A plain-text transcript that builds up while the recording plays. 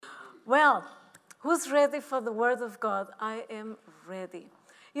Well, who's ready for the Word of God? I am ready.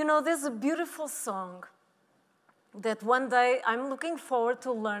 You know, there's a beautiful song that one day I'm looking forward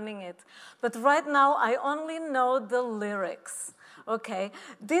to learning it. But right now, I only know the lyrics. Okay,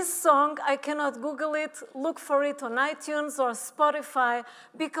 this song, I cannot Google it, look for it on iTunes or Spotify,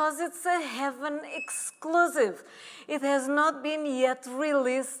 because it's a heaven exclusive. It has not been yet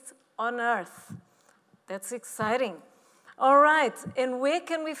released on earth. That's exciting. All right, and where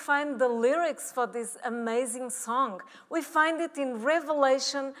can we find the lyrics for this amazing song? We find it in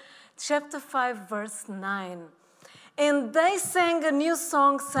Revelation chapter 5, verse 9. And they sang a new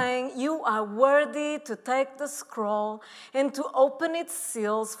song saying, "You are worthy to take the scroll and to open its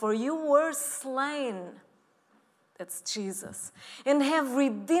seals, for you were slain." That's Jesus. "And have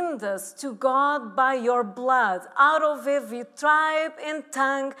redeemed us to God by your blood out of every tribe and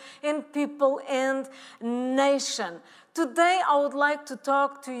tongue and people and nation." Today, I would like to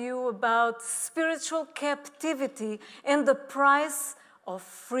talk to you about spiritual captivity and the price of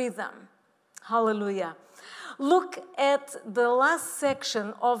freedom. Hallelujah. Look at the last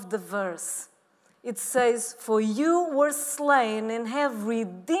section of the verse. It says, "For you were slain and have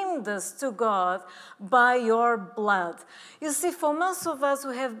redeemed us to God by your blood." You see, for most of us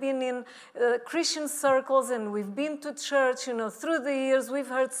who have been in Christian circles and we've been to church, through the years, we've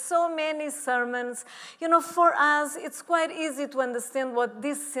heard so many sermons. For us, it's quite easy to understand what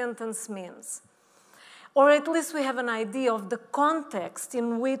this sentence means. Or at least we have an idea of the context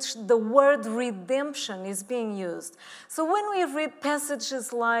in which the word redemption is being used. So when we read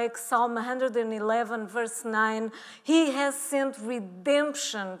passages like Psalm 111, verse 9, "He has sent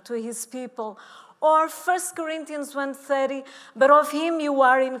redemption to his people," or 1 Corinthians 1:30, "But of him you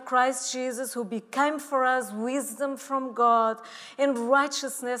are in Christ Jesus, who became for us wisdom from God, and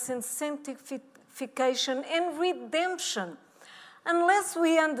righteousness and sanctification and redemption." Unless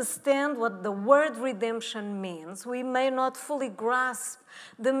we understand what the word redemption means, we may not fully grasp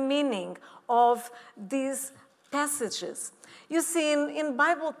the meaning of these passages. You see, in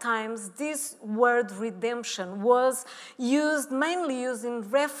Bible times, this word redemption was mainly used in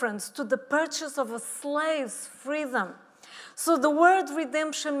reference to the purchase of a slave's freedom. So the word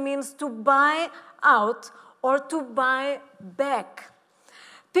redemption means to buy out or to buy back.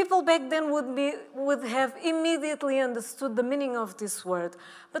 People back then would have immediately understood the meaning of this word.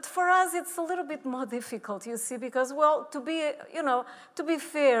 But for us, it's a little bit more difficult, you see, because, well, to be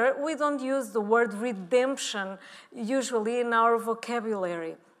fair, we don't use the word redemption usually in our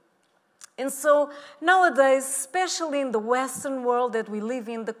vocabulary. And so nowadays, especially in the Western world that we live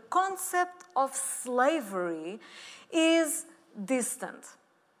in, the concept of slavery is distant.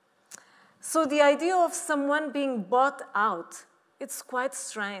 So the idea of someone being bought out, it's quite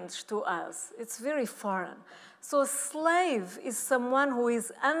strange to us. It's very foreign. So a slave is someone who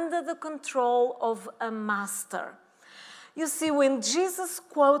is under the control of a master. You see, when Jesus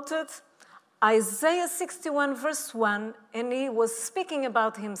quoted Isaiah 61, verse 1, and he was speaking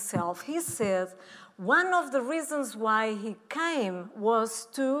about himself, he said, one of the reasons why he came was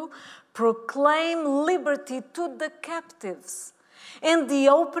to proclaim liberty to the captives and the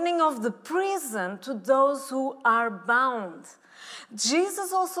opening of the prison to those who are bound.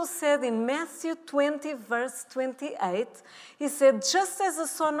 Jesus also said in Matthew 20, verse 28, he said, "Just as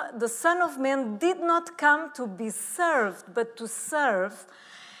the Son of Man did not come to be served, but to serve,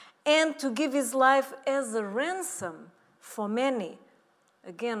 and to give his life as a ransom for many."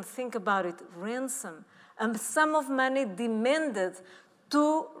 Again, think about it, ransom. A sum of money demanded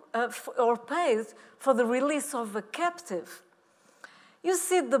or paid for the release of a captive. You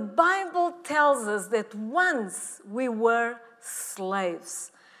see, the Bible tells us that once we were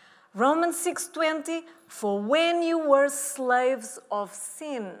slaves. Romans 6:20, "For when you were slaves of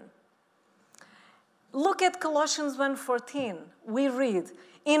sin." Look at Colossians 1:14. We read,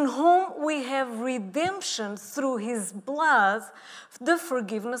 "In whom we have redemption through his blood, the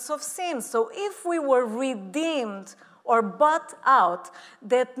forgiveness of sins." So if we were redeemed or bought out,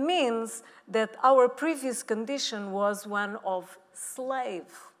 that means that our previous condition was one of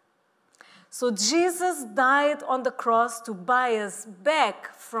slave. So Jesus died on the cross to buy us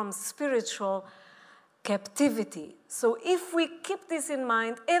back from spiritual captivity. So if we keep this in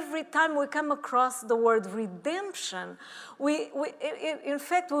mind, every time we come across the word redemption, in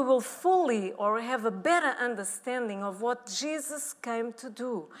fact, we will fully or have a better understanding of what Jesus came to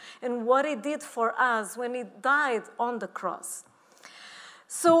do and what he did for us when he died on the cross.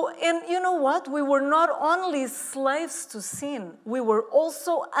 So, and you know what? We were not only slaves to sin, we were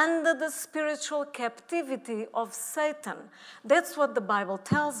also under the spiritual captivity of Satan. That's what the Bible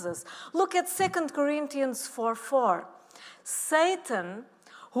tells us. Look at 2 Corinthians 4:4. Satan,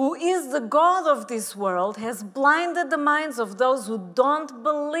 who is the God of this world, has blinded the minds of those who don't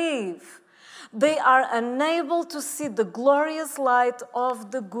believe. They are unable to see the glorious light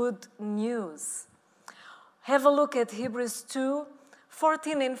of the good news. Have a look at Hebrews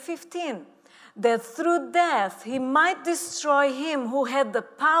 2:14 and 15. That through death he might destroy him who had the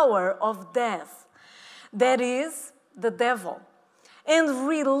power of death, that is, the devil, and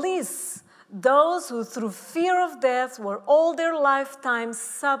release those who through fear of death were all their lifetime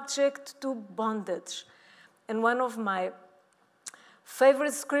subject to bondage. And one of my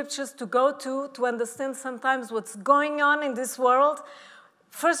favorite scriptures to go to understand sometimes what's going on in this world,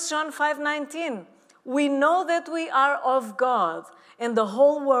 1 John 5:19. We know that we are of God, and the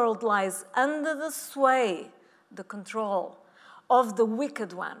whole world lies under the sway, the control of the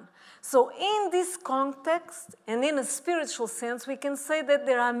wicked one. So in this context, and in a spiritual sense, we can say that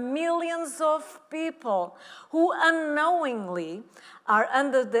there are millions of people who unknowingly are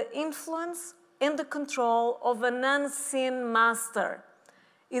under the influence and the control of an unseen master,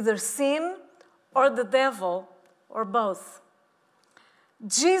 either sin or the devil or both.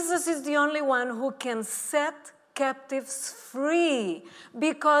 Jesus is the only one who can set captives free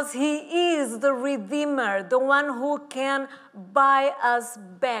because he is the Redeemer, the one who can buy us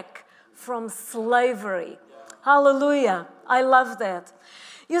back from slavery. Hallelujah. I love that.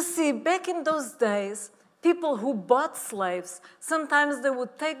 You see, back in those days, people who bought slaves, sometimes they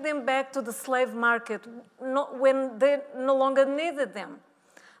would take them back to the slave market when they no longer needed them.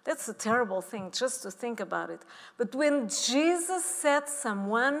 That's a terrible thing, just to think about it. But when Jesus set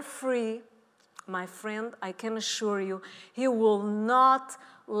someone free, my friend, I can assure you, he will not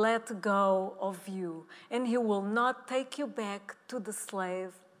let go of you. And he will not take you back to the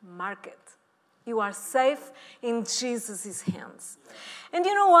slave market. You are safe in Jesus' hands. And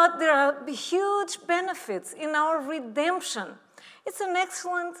you know what? There are huge benefits in our redemption. It's an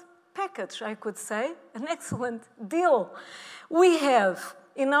excellent package, I could say, an excellent deal. We have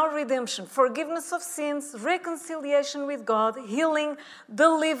in our redemption forgiveness of sins, reconciliation with God, healing,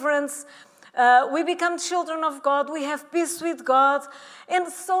 deliverance. We become children of God. We have peace with God, and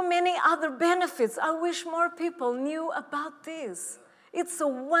so many other benefits. I wish more people knew about this. It's a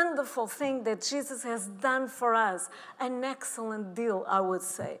wonderful thing that Jesus has done for us. An excellent deal, I would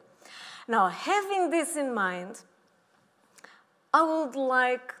say. Now, having this in mind, I would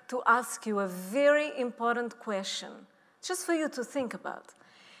like to ask you a very important question, just for you to think about.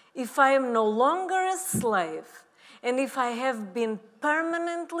 If I am no longer a slave, and if I have been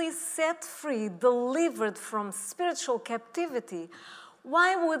permanently set free, delivered from spiritual captivity,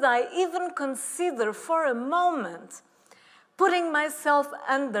 why would I even consider for a moment putting myself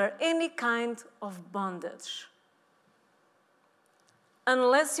under any kind of bondage?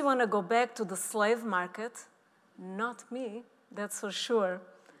 Unless you want to go back to the slave market, not me, that's for sure.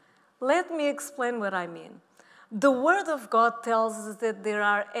 Let me explain what I mean. The Word of God tells us that there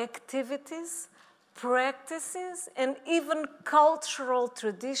are activities, practices, and even cultural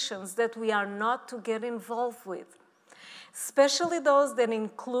traditions that we are not to get involved with, especially those that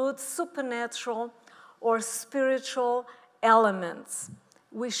include supernatural or spiritual elements.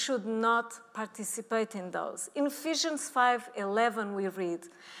 We should not participate in those. In Ephesians 5:11 we read,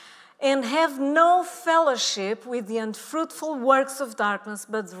 "And have no fellowship with the unfruitful works of darkness,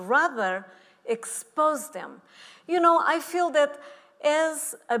 but rather expose them." You know, I feel that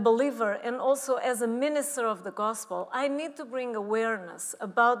as a believer and also as a minister of the gospel, I need to bring awareness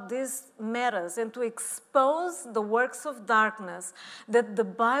about these matters and to expose the works of darkness that the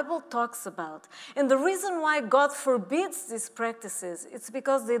Bible talks about. And the reason why God forbids these practices, it's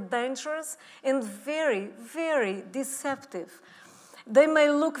because they're dangerous and very, very deceptive. They may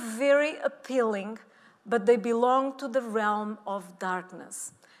look very appealing, but they belong to the realm of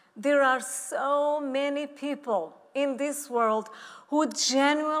darkness. There are so many people in this world who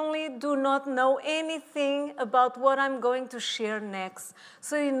genuinely do not know anything about what I'm going to share next.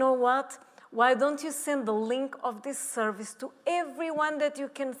 So you know what? Why don't you send the link of this service to everyone that you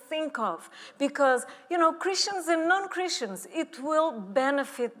can think of? Because, you know, Christians and non-Christians, it will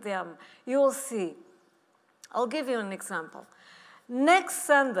benefit them. You'll see. I'll give you an example. Next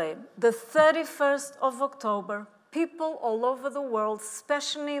Sunday, the 31st of October, people all over the world,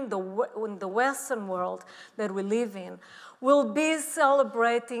 especially in the Western world that we live in, will be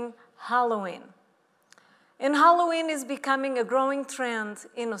celebrating Halloween. And Halloween is becoming a growing trend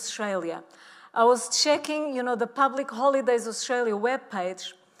in Australia. I was checking, you know, the Public Holidays Australia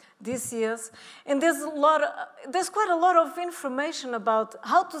webpage this year, and there's quite a lot of information about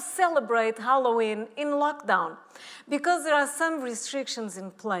how to celebrate Halloween in lockdown. Because there are some restrictions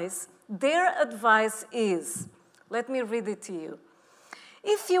in place, their advice is, let me read it to you.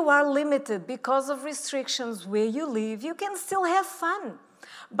 If you are limited because of restrictions where you live, you can still have fun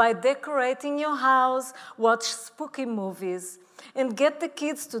by decorating your house, watch spooky movies, and get the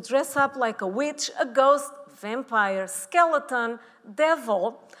kids to dress up like a witch, a ghost, vampire, skeleton,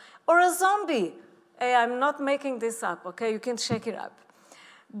 devil, or a zombie. Hey, I'm not making this up, okay? You can check it up.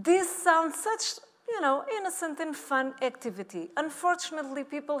 This sounds such, innocent and fun activity. Unfortunately,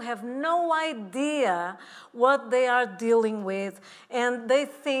 people have no idea what they are dealing with, and they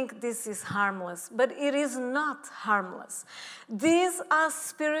think this is harmless, but it is not harmless. These are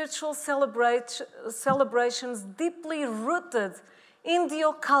spiritual celebrations deeply rooted in the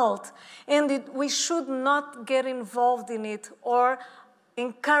occult, and we should not get involved in it or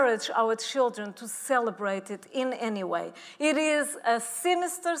encourage our children to celebrate it in any way. It is a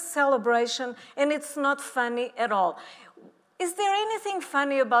sinister celebration, and it's not funny at all. Is there anything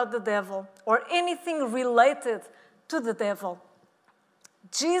funny about the devil or anything related to the devil?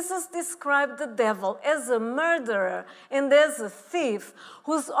 Jesus described the devil as a murderer and as a thief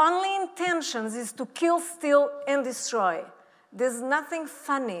whose only intentions is to kill, steal, and destroy. There's nothing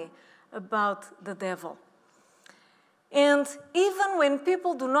funny about the devil. And even when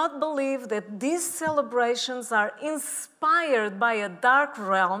people do not believe that these celebrations are inspired by a dark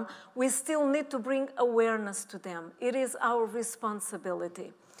realm, we still need to bring awareness to them. It is our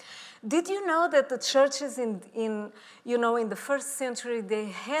responsibility. Did you know that the churches in the first century, they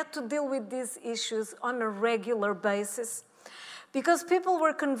had to deal with these issues on a regular basis? Because people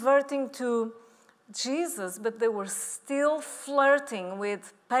were converting to Jesus, but they were still flirting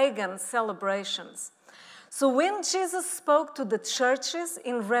with pagan celebrations. So when Jesus spoke to the churches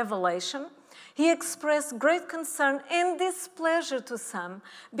in Revelation, he expressed great concern and displeasure to some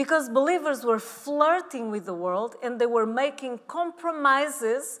because believers were flirting with the world and they were making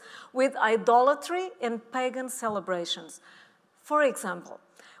compromises with idolatry and pagan celebrations. For example,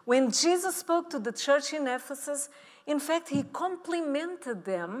 when Jesus spoke to the church in Ephesus, in fact, he complimented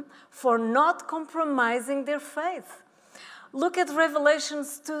them for not compromising their faith. Look at Revelation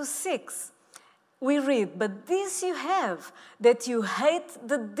 2:6. We read, "But this you have, that you hate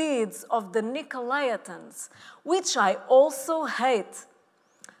the deeds of the Nicolaitans, which I also hate."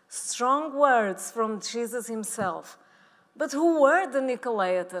 Strong words from Jesus himself. But who were the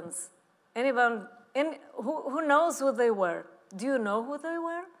Nicolaitans? Anyone? Who knows who they were? Do you know who they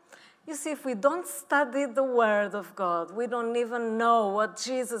were? You see, if we don't study the Word of God, we don't even know what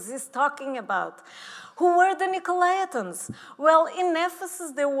Jesus is talking about. Who were the Nicolaitans? Well, in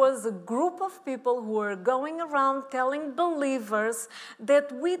Ephesus, there was a group of people who were going around telling believers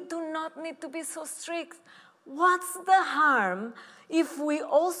that we do not need to be so strict. What's the harm if we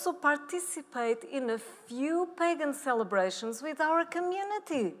also participate in a few pagan celebrations with our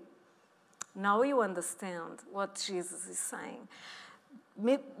community? Now you understand what Jesus is saying.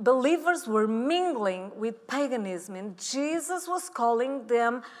 Believers were mingling with paganism, and Jesus was calling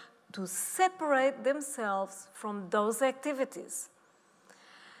them to separate themselves from those activities.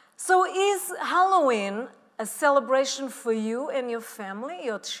 So is Halloween a celebration for you and your family,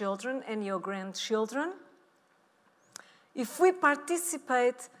 your children and your grandchildren? If we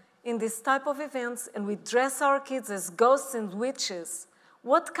participate in this type of events and we dress our kids as ghosts and witches,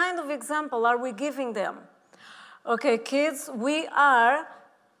 what kind of example are we giving them? Okay, kids, we are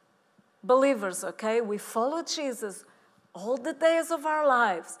believers, okay? We follow Jesus all the days of our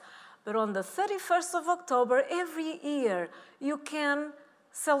lives. But on the 31st of October, every year, you can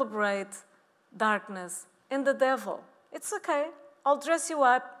celebrate darkness and the devil. It's okay. I'll dress you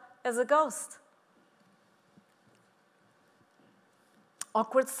up as a ghost.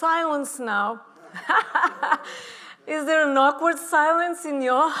 Awkward silence now. Is there an awkward silence in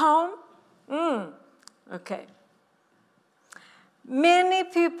your home? Okay. Many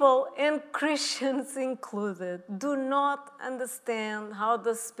people, and Christians included, do not understand how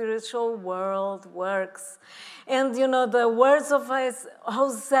the spiritual world works. And the words of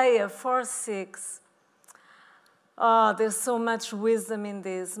Hosea 4:6. Oh, there's so much wisdom in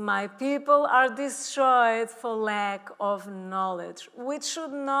this. "My people are destroyed for lack of knowledge." We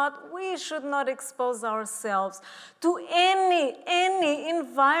should not expose ourselves to any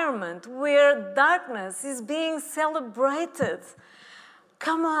environment where darkness is being celebrated.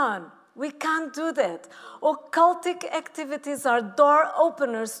 Come on, we can't do that. Occultic activities are door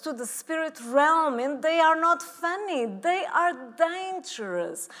openers to the spirit realm, and they are not funny. They are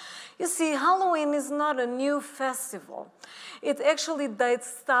dangerous. You see, Halloween is not a new festival. It actually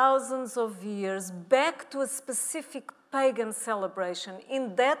dates thousands of years back to a specific pagan celebration.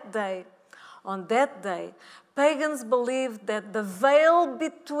 On that day, pagans believed that the veil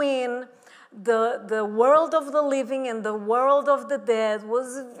between the world of the living and the world of the dead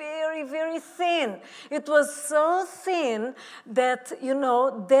was very, very thin. It was so thin that, you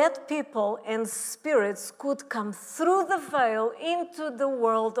know, dead people and spirits could come through the veil into the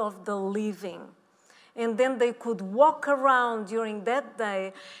world of the living. And then they could walk around during that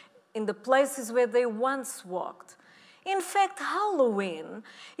day in the places where they once walked. In fact, Halloween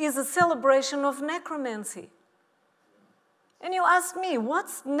is a celebration of necromancy. And you ask me,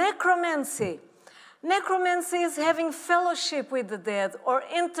 what's necromancy? Necromancy is having fellowship with the dead or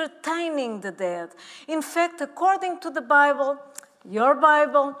entertaining the dead. In fact, according to the Bible, your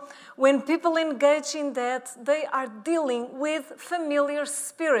Bible, when people engage in that, they are dealing with familiar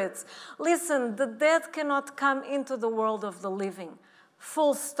spirits. Listen, the dead cannot come into the world of the living.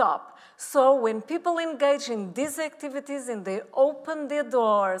 Full stop. So when people engage in these activities and they open their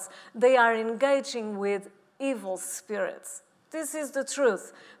doors, they are engaging with evil spirits. This is the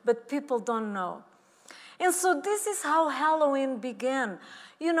truth, but people don't know. And so this is how Halloween began.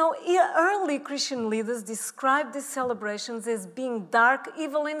 You know, early Christian leaders described these celebrations as being dark,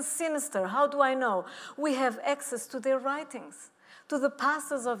 evil, and sinister. How do I know? We have access to their writings, to the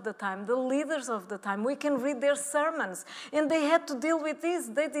pastors of the time, the leaders of the time. We can read their sermons. And they had to deal with this.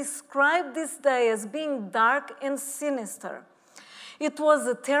 They described this day as being dark and sinister. It was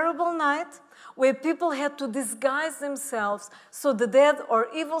a terrible night where people had to disguise themselves so the dead or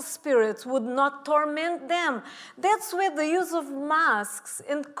evil spirits would not torment them. That's where the use of masks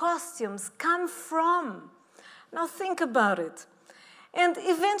and costumes come from. Now think about it. And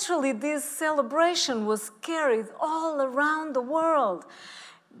eventually this celebration was carried all around the world.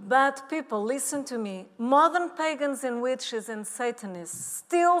 But people, listen to me, modern pagans and witches and Satanists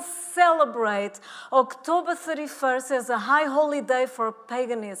still celebrate October 31st as a high holy day for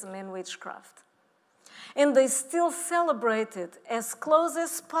paganism and witchcraft. And they still celebrate it as close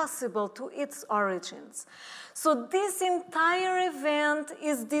as possible to its origins. So this entire event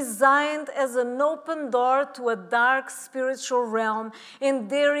is designed as an open door to a dark spiritual realm, and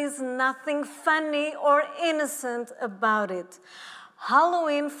there is nothing funny or innocent about it.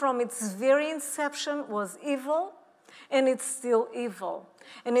 Halloween, from its very inception, was evil, and it's still evil.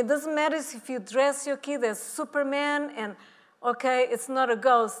 And it doesn't matter if you dress your kid as Superman and, okay, it's not a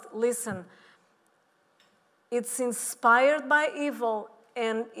ghost. Listen, it's inspired by evil,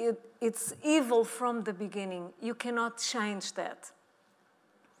 and it's evil from the beginning. You cannot change that.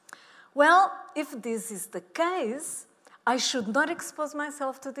 Well, if this is the case, I should not expose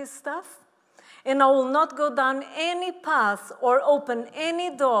myself to this stuff. And I will not go down any path or open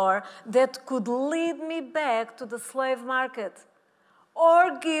any door that could lead me back to the slave market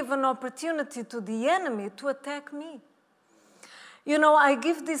or give an opportunity to the enemy to attack me. You know, I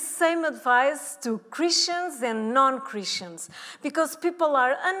give this same advice to Christians and non-Christians because people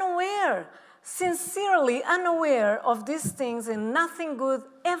are unaware, sincerely unaware of these things, and nothing good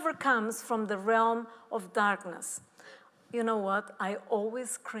ever comes from the realm of darkness. You know what? I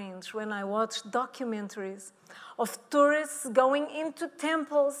always cringe when I watch documentaries of tourists going into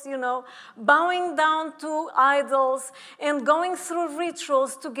temples, you know, bowing down to idols and going through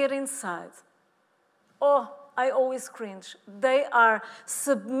rituals to get inside. Oh, I always cringe. They are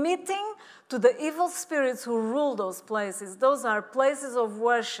submitting to the evil spirits who rule those places. Those are places of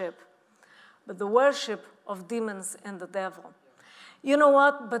worship, but the worship of demons and the devil. You know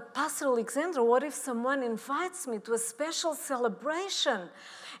what? But Pastor Alexandra, what if someone invites me to a special celebration?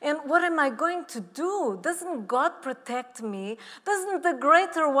 And what am I going to do? Doesn't God protect me? Doesn't the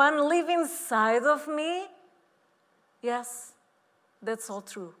greater one live inside of me? Yes, that's all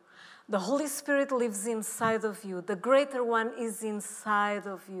true. The Holy Spirit lives inside of you. The greater one is inside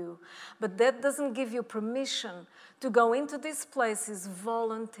of you. But that doesn't give you permission to go into these places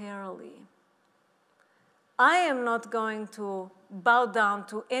voluntarily. I am not going to bow down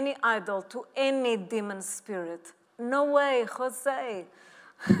to any idol, to any demon spirit. No way, Jose.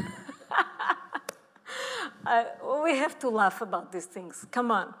 We have to laugh about these things. Come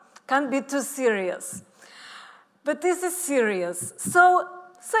on. Can't be too serious. But this is serious. So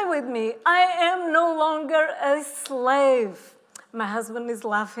say with me, I am no longer a slave. My husband is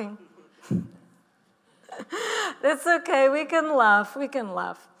laughing. That's okay. We can laugh. We can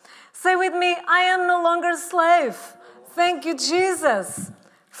laugh. Say with me, I am no longer a slave. Thank you, Jesus.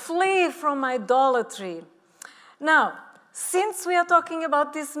 Flee from idolatry. Now, since we are talking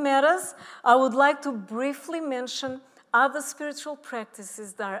about these matters, I would like to briefly mention other spiritual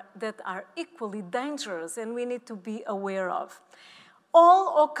practices that are equally dangerous and we need to be aware of.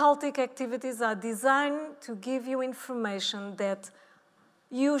 All occultic activities are designed to give you information that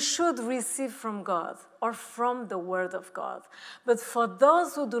you should receive from God or from the Word of God. But for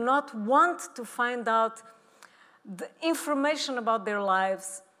those who do not want to find out the information about their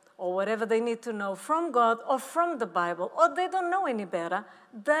lives or whatever they need to know from God or from the Bible, or they don't know any better,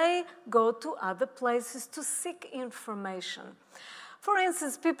 they go to other places to seek information. For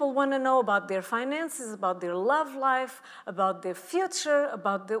instance, people want to know about their finances, about their love life, about their future,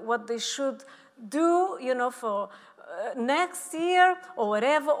 about what they should do, for next year or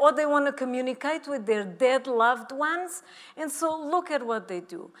whatever, or they want to communicate with their dead loved ones. And so look at what they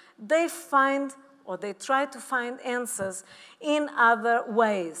do. They find, or they try to find answers in other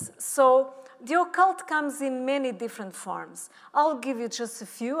ways. So the occult comes in many different forms. I'll give you just a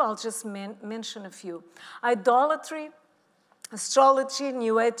few. I'll just mention a few. Idolatry, astrology,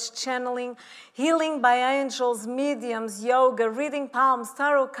 New Age channeling, healing by angels, mediums, yoga, reading palms,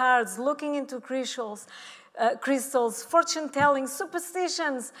 tarot cards, looking into crystals, fortune-telling,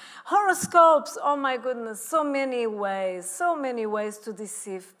 superstitions, horoscopes. Oh my goodness, so many ways to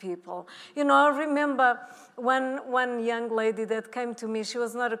deceive people. I remember one young lady that came to me. She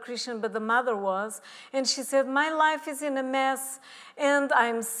was not a Christian, but the mother was. And she said, my life is in a mess, and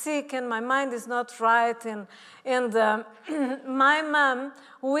I'm sick, and my mind is not right. And my mom,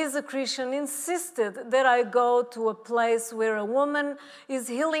 who is a Christian, insisted that I go to a place where a woman is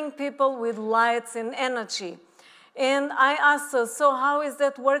healing people with lights and energy. And I asked her, so how is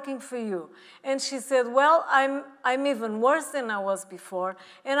that working for you? And she said, well, I'm even worse than I was before.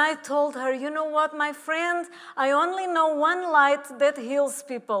 And I told her, you know what, my friend, I only know one light that heals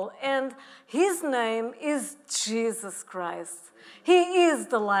people, and his name is Jesus Christ. He is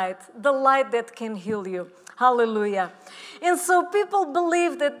the light that can heal you. Hallelujah. And so people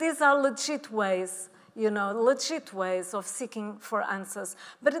believe that these are legit ways of seeking for answers.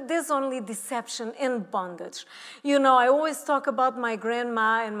 But there's only deception and bondage. I always talk about my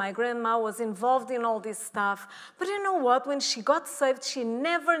grandma, and my grandma was involved in all this stuff. But you know what? When she got saved, she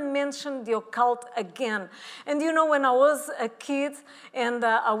never mentioned the occult again. And when I was a kid and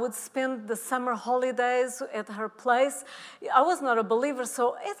I would spend the summer holidays at her place, I was not a believer,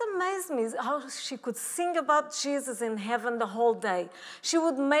 so it amazed me how she could sing about Jesus in heaven the whole day. She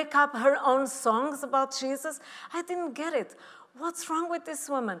would make up her own songs about Jesus. I didn't get it. What's wrong with this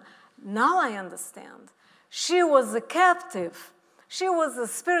woman? Now I understand. She was a captive. She was a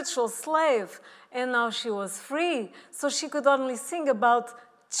spiritual slave, and now she was free. So she could only sing about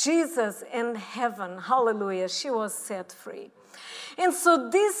Jesus and heaven. Hallelujah. She was set free. And so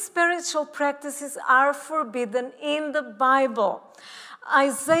these spiritual practices are forbidden in the Bible.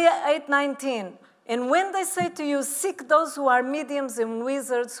 Isaiah 8:19. And when they say to you, seek those who are mediums and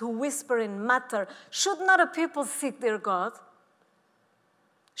wizards who whisper and mutter, should not a people seek their God?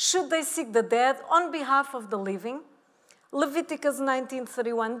 Should they seek the dead on behalf of the living? Leviticus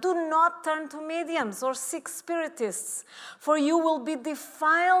 19:31, do not turn to mediums or seek spiritists, for you will be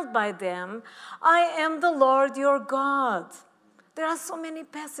defiled by them. I am the Lord your God. There are so many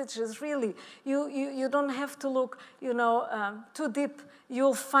passages, really. You don't have to look, too deep.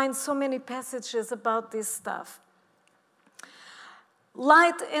 You'll find so many passages about this stuff.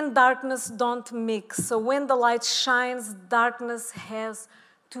 Light and darkness don't mix. So when the light shines, darkness has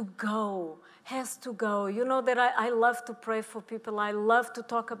to go. You know that I love to pray for people. I love to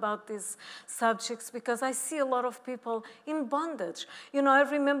talk about these subjects because I see a lot of people in bondage. I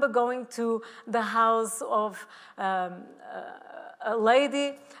remember going to the house of a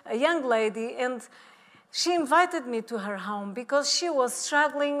young lady, and she invited me to her home because she was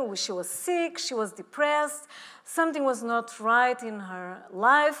struggling, she was sick, she was depressed, something was not right in her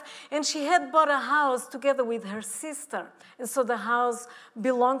life, and she had bought a house together with her sister. And so the house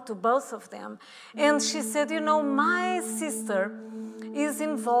belonged to both of them. And she said, my sister is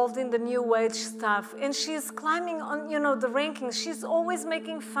involved in the New Age stuff, and she's climbing on, the rankings. She's always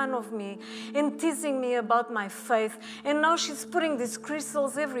making fun of me and teasing me about my faith. And now she's putting these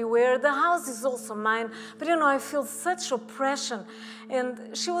crystals everywhere. The house is also mine. But, I feel such oppression.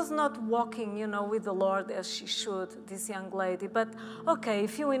 And she was not walking, with the Lord as she should, this young lady. But, okay,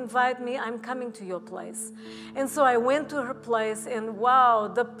 if you invite me, I'm coming to your place. And so I went to her place, and wow,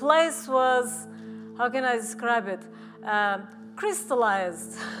 the place was, how can I describe it?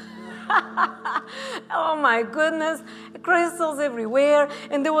 Crystallized. Oh my goodness, crystals everywhere.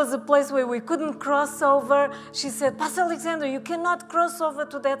 And there was a place where we couldn't cross over. She said, Pastor Alexander, you cannot cross over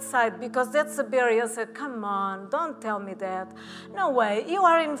to that side because that's a barrier. I said, come on, don't tell me that. No way. You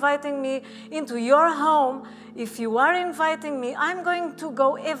are inviting me into your home. If you are inviting me, I'm going to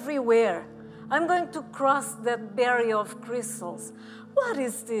go everywhere. I'm going to cross that barrier of crystals. What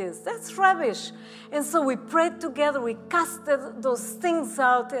is this? That's rubbish. And so we prayed together, we casted those things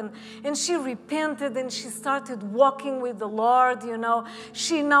out, and she repented and she started walking with the Lord, you know.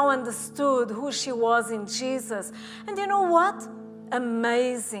 She now understood who she was in Jesus. And you know what?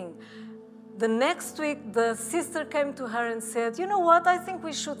 Amazing. The next week, the sister came to her and said, you know what? I think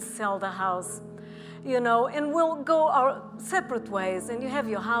we should sell the house, you know, and we'll go our separate ways. And you have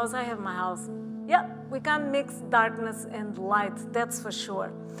your house, I have my house. Yeah, we can't mix darkness and light, that's for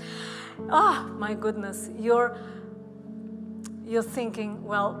sure. Oh, my goodness. You're thinking,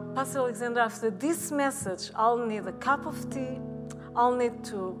 well, Pastor Alexandra, after this message, I'll need a cup of tea. I'll need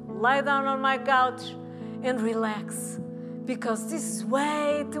to lie down on my couch and relax because this is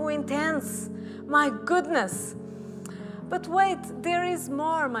way too intense. My goodness. But wait, there is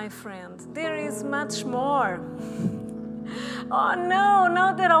more, my friend. There is much more. Oh no,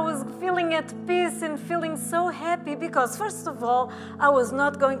 now that I was feeling at peace and feeling so happy because first of all, I was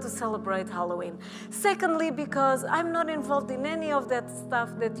not going to celebrate Halloween. Secondly, because I'm not involved in any of that stuff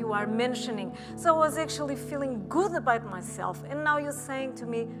that you are mentioning. So I was actually feeling good about myself. And now you're saying to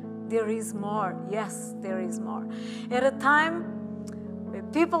me, there is more. Yes, there is more. At a time where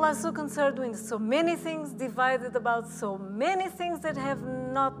people are so concerned with so many things, divided about so many things that have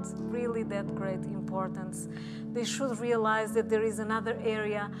not really that great importance, they should realize that there is another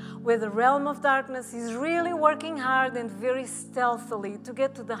area where the realm of darkness is really working hard and very stealthily to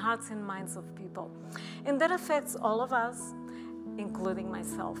get to the hearts and minds of people. And that affects all of us, including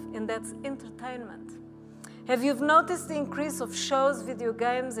myself, and that's entertainment. Have you noticed the increase of shows, video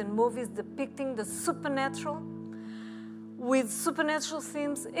games, and movies depicting the supernatural? With supernatural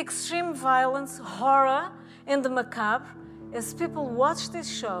themes, extreme violence, horror, and the macabre, as people watch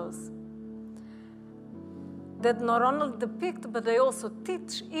these shows that not only depict, but they also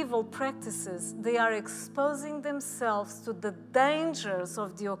teach evil practices, they are exposing themselves to the dangers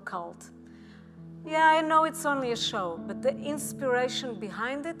of the occult. Yeah, I know it's only a show, but the inspiration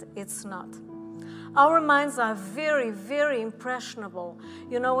behind it, it's not. Our minds are very, very impressionable.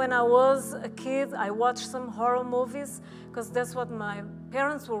 You know, when I was a kid, I watched some horror movies because that's what my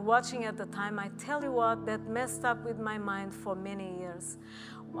parents were watching at the time. I tell you what, that messed up with my mind for many years.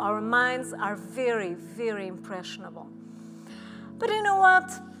 Our minds are very, very impressionable. But you know what?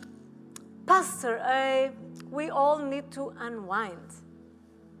 Pastor, we all need to unwind.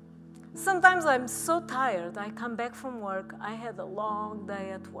 Sometimes I'm so tired. I come back from work. I had a long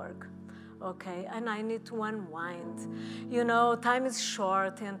day at work. Okay, and I need to unwind. You know, time is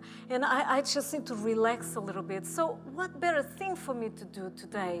short, and I just need to relax a little bit. So what better thing for me to do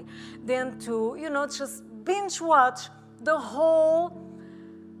today than to, you know, just binge watch the whole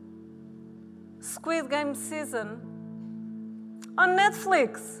Squid Game season on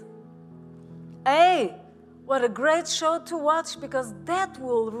Netflix? Hey, what a great show to watch, because that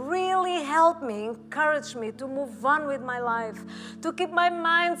will really help me, encourage me to move on with my life, to keep my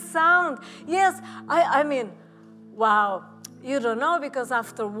mind sound. Yes, I mean, wow, you don't know, because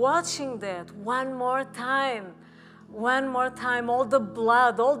after watching that one more time, all the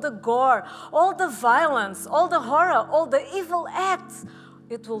blood, all the gore, all the violence, all the horror, all the evil acts,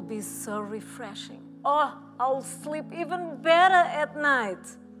 it will be so refreshing. Oh, I'll sleep even better at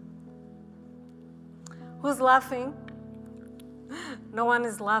night. Who's laughing? No one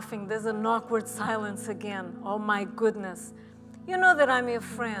is laughing. There's an awkward silence again. Oh my goodness. You know that I'm your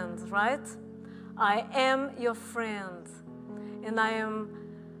friend, right? I am your friend. And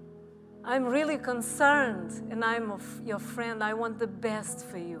I'm really concerned, and I'm your friend. I want the best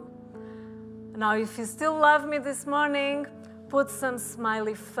for you. Now, if you still love me this morning, put some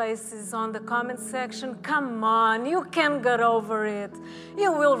smiley faces on the comment section. Come on, you can get over it.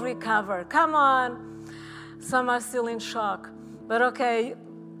 You will recover. Come on. Some are still in shock. But okay,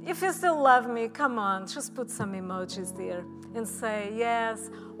 if you still love me, come on, just put some emojis there and say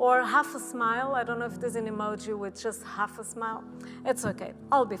yes, or half a smile. I don't know if there's an emoji with just half a smile. It's okay,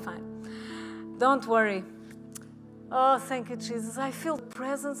 I'll be fine. Don't worry. Oh, thank you, Jesus. I feel the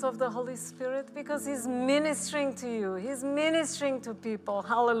presence of the Holy Spirit because He's ministering to you. He's ministering to people.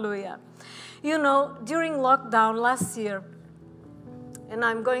 Hallelujah. You know, during lockdown last year, and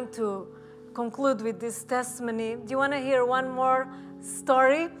I'm going to conclude with this testimony. Do you want to hear one more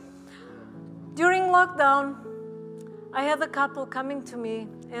story? During lockdown, I had a couple coming to me,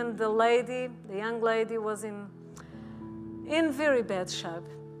 and the young lady was in very bad shape.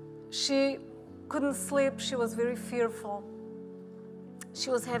 She couldn't sleep. She was very fearful. She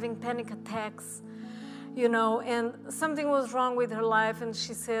was having panic attacks, you know, and something was wrong with her life, and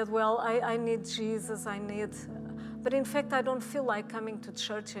she said, well, I need Jesus, but in fact, I don't feel like coming to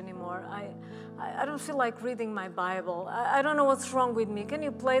church anymore. I don't feel like reading my Bible. I don't know what's wrong with me. Can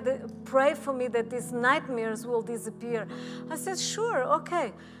you pray for me that these nightmares will disappear? I said, sure,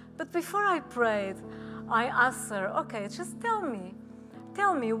 okay. But before I prayed, I asked her, okay, just tell me,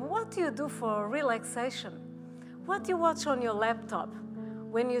 what do you do for relaxation? What do you watch on your laptop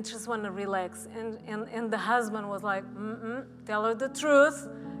when you just want to relax? And the husband was like, tell her the truth.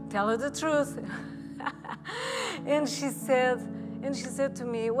 And she said to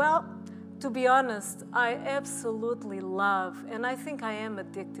me, well, to be honest, I absolutely love, and I think I am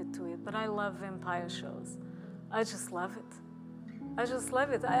addicted to it, but I love vampire shows. I just love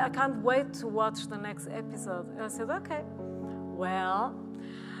it. I can't wait to watch the next episode. And I said, okay, well,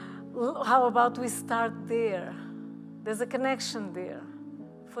 how about we start there? There's a connection there.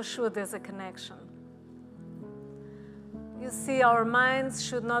 For sure, there's a connection. You see, our minds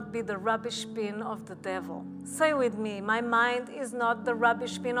should not be the rubbish bin of the devil. Say with me, my mind is not the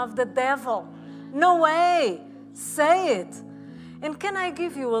rubbish bin of the devil. No way. Say it. And can I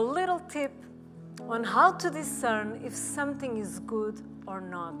give you a little tip on how to discern if something is good or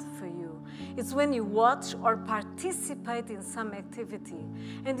not for you? It's when you watch or participate in some activity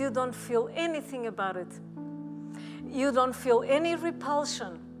and you don't feel anything about it. You don't feel any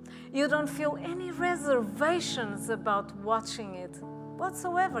repulsion. You don't feel any reservations about watching it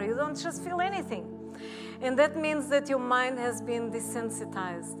whatsoever. You don't just feel anything. And that means that your mind has been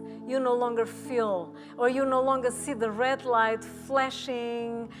desensitized. You no longer feel, or you no longer see the red light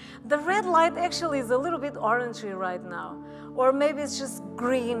flashing. The red light actually is a little bit orangey right now. Or maybe it's just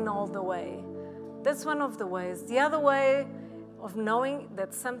green all the way. That's one of the ways. The other way of knowing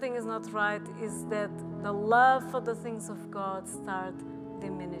that something is not right is that the love for the things of God starts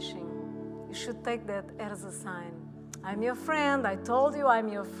diminishing. You should take that as a sign. I'm your friend. I told you I'm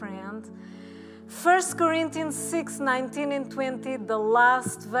your friend. 1 Corinthians 6:19 and 20, the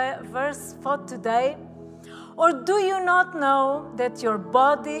last verse for today. Or do you not know that your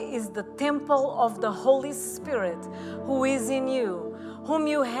body is the temple of the Holy Spirit who is in you, whom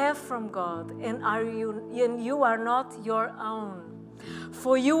you have from God, and you are not your own?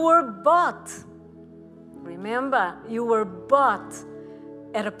 For you were bought. Remember, you were bought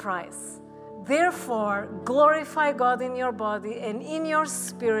at a price. Therefore, glorify God in your body and in your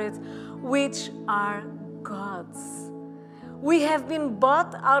spirit, which are God's. We have been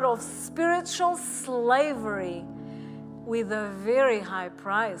bought out of spiritual slavery with a very high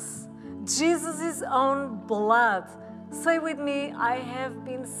price. Jesus' own blood. Say with me, I have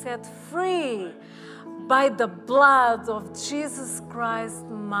been set free by the blood of Jesus Christ,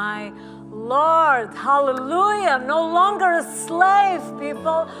 my Lord. Hallelujah. No longer a slave,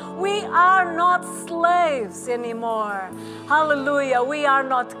 people. We are not slaves anymore. Hallelujah. We are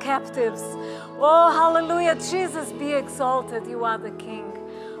not captives. Oh, hallelujah. Jesus, be exalted. You are the King.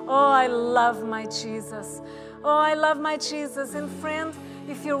 Oh, I love my Jesus. Oh, I love my Jesus. And friend,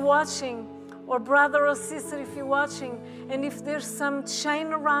 if you're watching, or brother or sister, if you're watching, and if there's some chain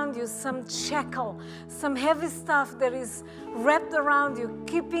around you, some shackle, some heavy stuff that is wrapped around you,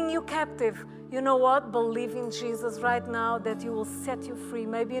 keeping you captive, you know what? Believe in Jesus right now that He will set you free.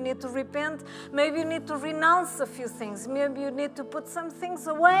 Maybe you need to repent. Maybe you need to renounce a few things. Maybe you need to put some things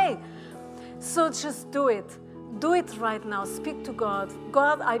away. So just do it. Do it right now. Speak to God.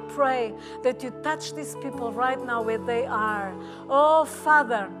 God, I pray that you touch these people right now where they are. Oh,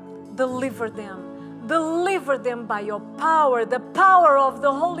 Father, deliver them. Deliver them by your power, the power of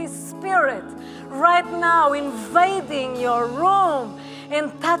the Holy Spirit, right now invading your room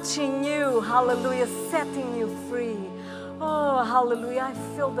and touching you, hallelujah, setting you free. Oh, hallelujah,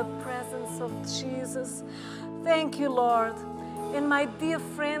 I feel the presence of Jesus. Thank you, Lord. And my dear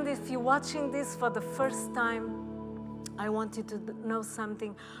friend, if you're watching this for the first time, I want you to know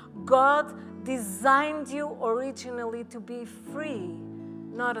something. God designed you originally to be free,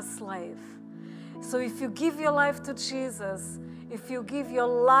 not a slave. So if you give your life to Jesus, if you give your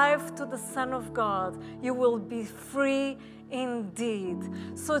life to the Son of God, you will be free indeed.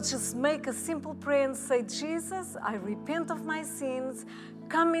 So just make a simple prayer and say, Jesus, I repent of my sins.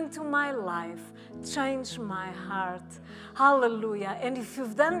 Come into my life. Change my heart. Hallelujah. And if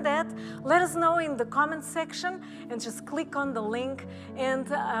you've done that, let us know in the comment section and just click on the link. And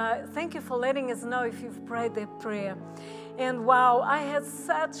thank you for letting us know if you've prayed that prayer. And wow, I had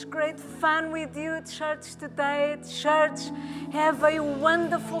such great fun with you, church, today. Church, have a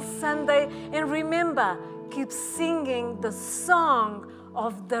wonderful Sunday. And remember, keep singing the song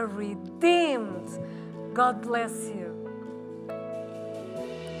of the redeemed. God bless you.